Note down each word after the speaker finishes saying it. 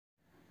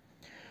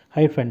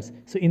Hi friends,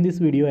 so in this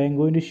video I am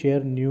going to share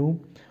new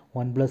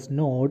OnePlus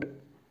Nord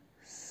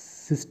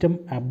system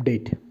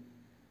update.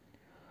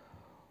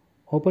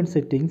 Open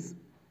settings,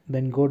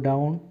 then go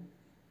down,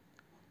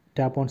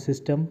 tap on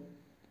system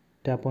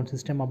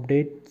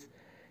updates.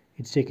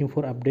 It's checking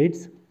for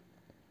updates.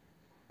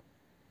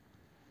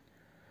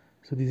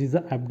 So this is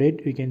the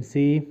update. You can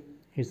see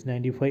it's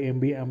 95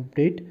 MB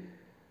update.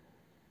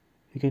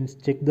 You can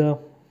check the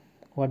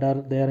what are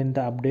there in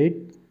the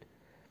update.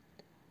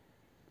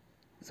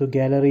 So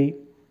gallery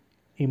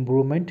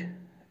improvement,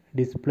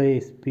 display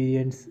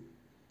experience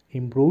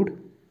improved,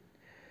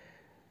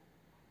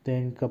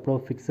 then couple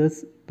of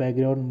fixes: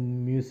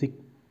 background music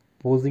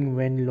posing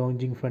when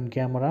launching front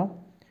camera,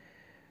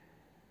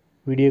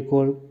 video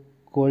call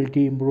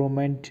quality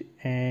improvement,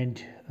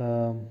 and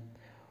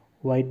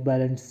white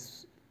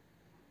balance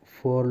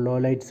for low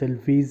light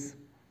selfies,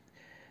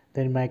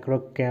 then micro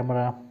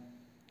camera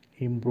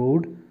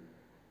improved.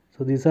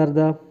 So these are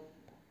the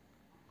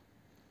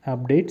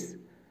updates.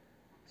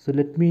 So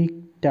let me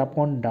tap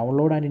on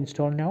download and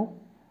install now.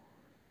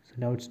 So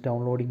now it's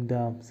downloading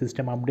the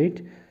system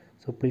update,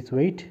 so please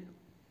wait.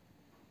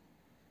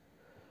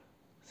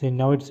 So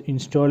now it's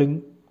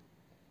installing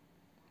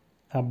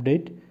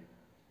update.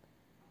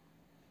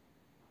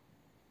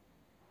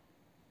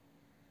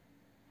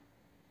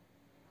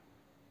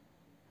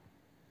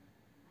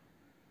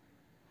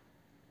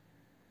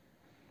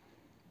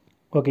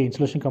 Okay,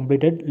 installation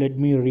completed. Let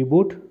me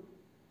reboot.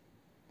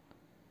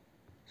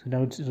 So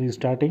now it's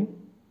restarting.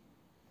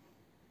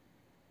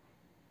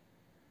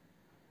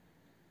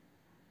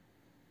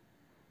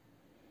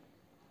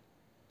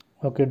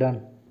 Okay,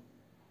 done.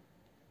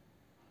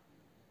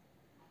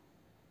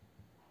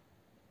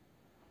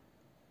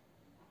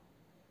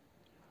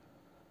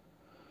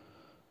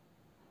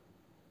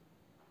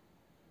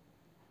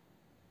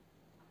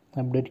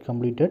 Update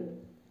completed.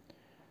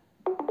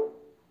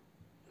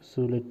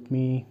 So let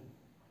me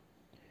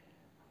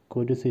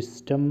go to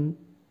system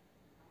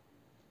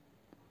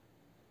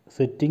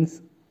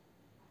settings,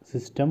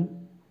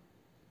 system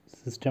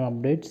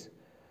updates.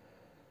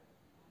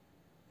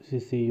 So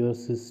see, your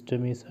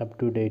system is up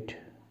to date.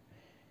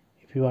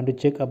 If you want to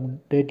check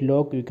update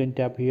log, you can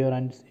tap here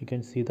and you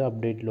can see the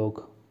update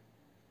log.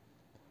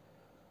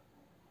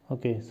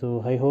 Okay,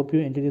 so I hope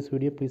you enjoy this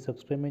video. Please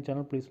subscribe my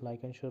channel, please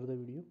like and share the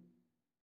video.